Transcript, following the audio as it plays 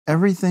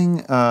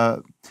everything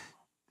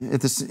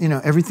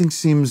everything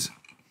seems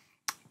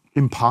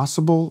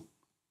impossible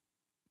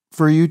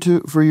for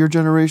your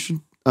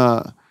generation,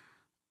 and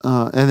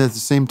at the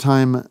same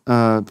time,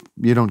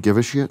 you don't give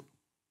a shit.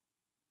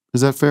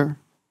 Is that fair?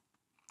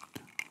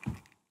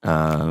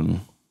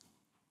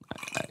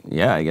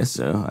 Yeah, I guess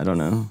so. I don't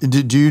know.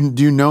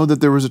 Do you know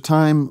that there was a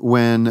time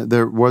when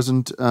there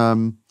wasn't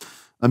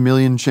a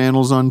million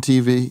channels on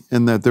TV,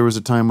 and that there was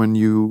a time when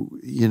you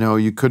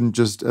couldn't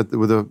just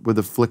with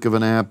a flick of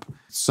an app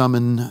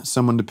summon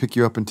someone to pick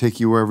you up and take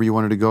you wherever you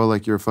wanted to go,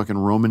 like you're a fucking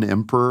Roman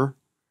emperor?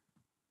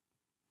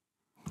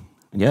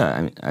 Yeah,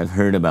 I mean, I've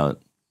heard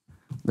about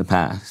the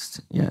past.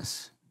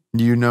 Yes.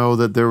 Do you know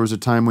that there was a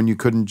time when you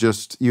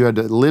had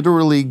to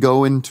literally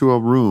go into a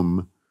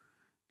room,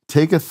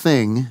 take a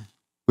thing,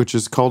 which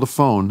is called a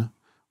phone,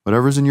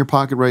 whatever's in your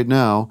pocket right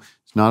now,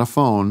 it's not a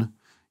phone.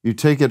 You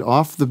take it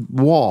off the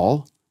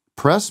wall,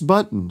 press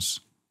buttons,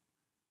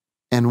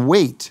 and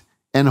wait,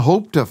 and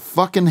hope to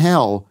fucking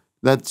hell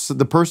that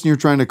the person you're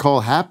trying to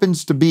call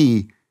happens to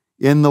be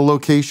in the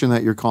location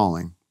that you're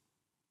calling.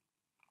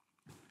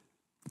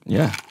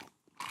 Yeah.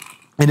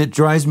 And it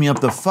drives me up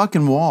the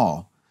fucking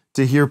wall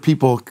to hear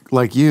people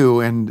like you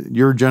and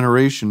your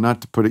generation,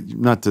 not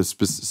to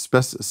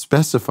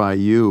specify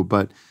you,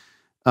 but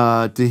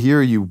to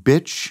hear you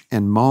bitch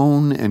and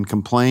moan and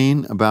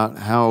complain about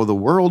how the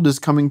world is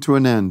coming to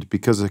an end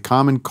because of a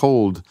common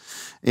cold,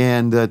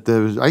 and that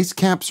the ice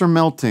caps are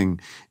melting,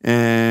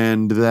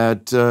 and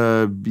that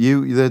the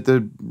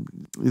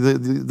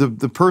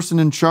person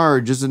in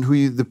charge isn't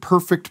the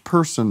perfect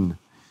person.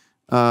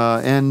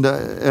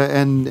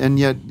 And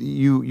yet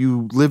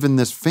you live in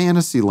this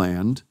fantasy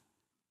land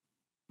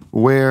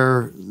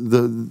where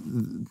that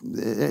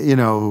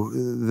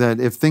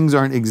if things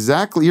aren't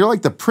exactly, you're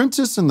like the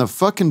princess and the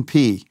fucking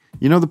pea.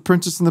 You know the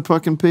princess and the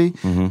fucking pea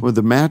with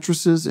the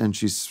mattresses, and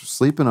she's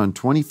sleeping on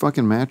 20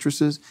 fucking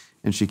mattresses,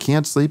 and she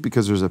can't sleep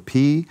because there's a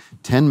pea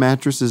 10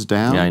 mattresses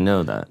down. Yeah, I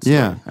know that. Story.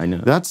 Yeah, I know.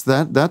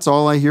 That's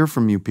all I hear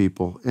from you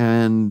people,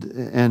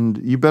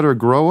 and you better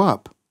grow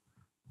up.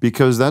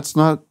 Because that's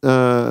not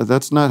how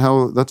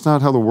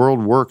the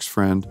world works,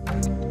 friend.